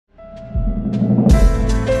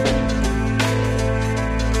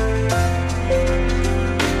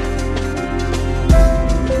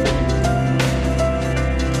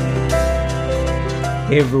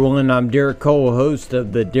Hey everyone, I'm Derek Cole, host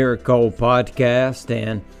of the Derek Cole Podcast,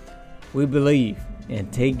 and we believe in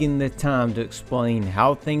taking the time to explain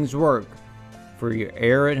how things work for your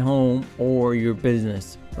air at home or your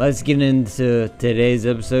business. Let's get into today's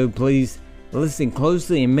episode. Please listen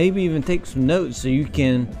closely and maybe even take some notes so you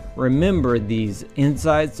can remember these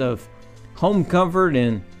insights of home comfort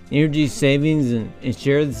and energy savings, and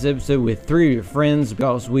share this episode with 3 of your friends,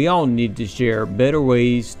 because we all need to share better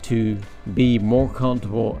ways to be more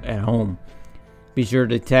comfortable at home. Be sure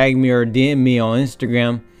to tag me or DM me on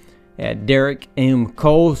Instagram at Derek M.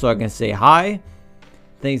 Cole so I can say hi.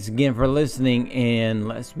 Thanks again for listening, and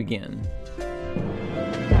let's begin.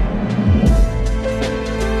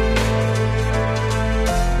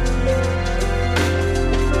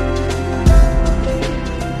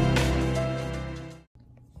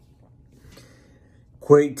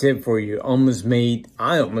 Quick tip for you. I almost made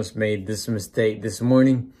this mistake this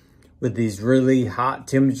morning with these really hot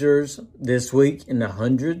temperatures this week in the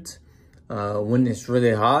hundreds. When it's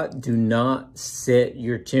really hot, do not set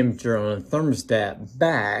your temperature on a thermostat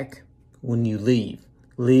back when you leave.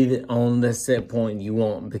 Leave it on the set point you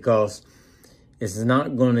want, because it's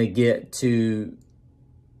not going to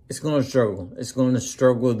it's going to struggle. It's going to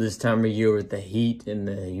struggle this time of year with the heat and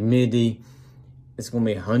the humidity. It's going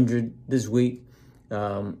to be 100 this week.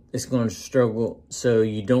 It's going to struggle, so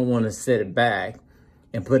you don't want to set it back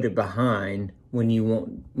and put it behind when you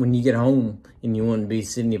get home and you want to be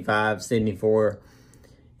 75, 74.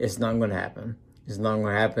 It's not going to happen. It's not going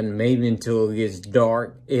to happen maybe until it gets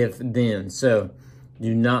dark, if then. So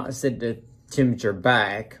do not set the temperature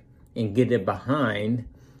back and get it behind.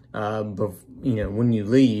 When you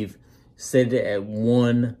leave, set it at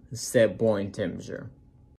one set point temperature.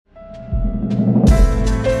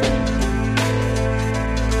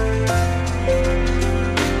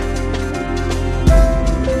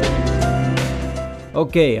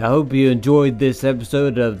 Okay, I hope you enjoyed this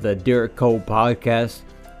episode of the Derek Cole Podcast.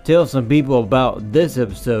 Tell some people about this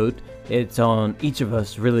episode. It's on each of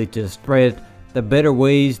us really to spread the better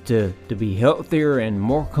ways to be healthier and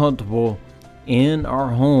more comfortable in our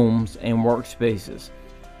homes and workspaces.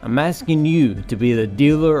 I'm asking you to be the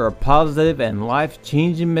dealer of positive and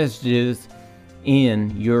life-changing messages in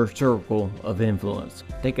your circle of influence.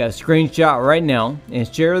 Take a screenshot right now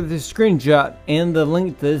and share the screenshot and the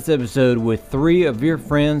link to this episode with 3 of your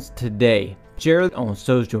friends today. Share it on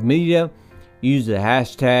social media. Use the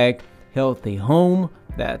hashtag HealthyHome.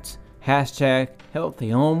 That's hashtag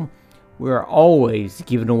HealthyHome. We're always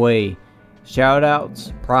giving away shout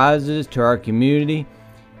outs, prizes to our community.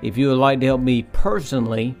 If you would like to help me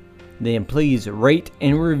personally, then please rate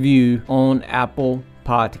and review on Apple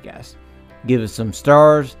Podcasts. Give us some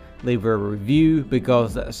stars, leave a review,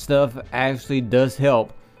 because that stuff actually does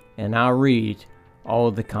help, and I read all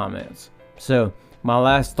the comments. So, my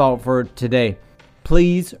last thought for today: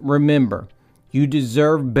 please remember, you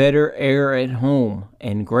deserve better air at home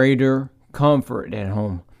and greater comfort at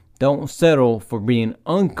home. Don't settle for being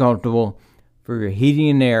uncomfortable for your heating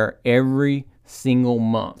and air every single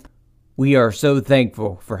month. We are so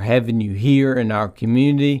thankful for having you here in our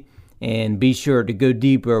community. And be sure to go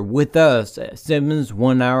deeper with us at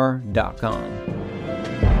SimmonsOneHour.com.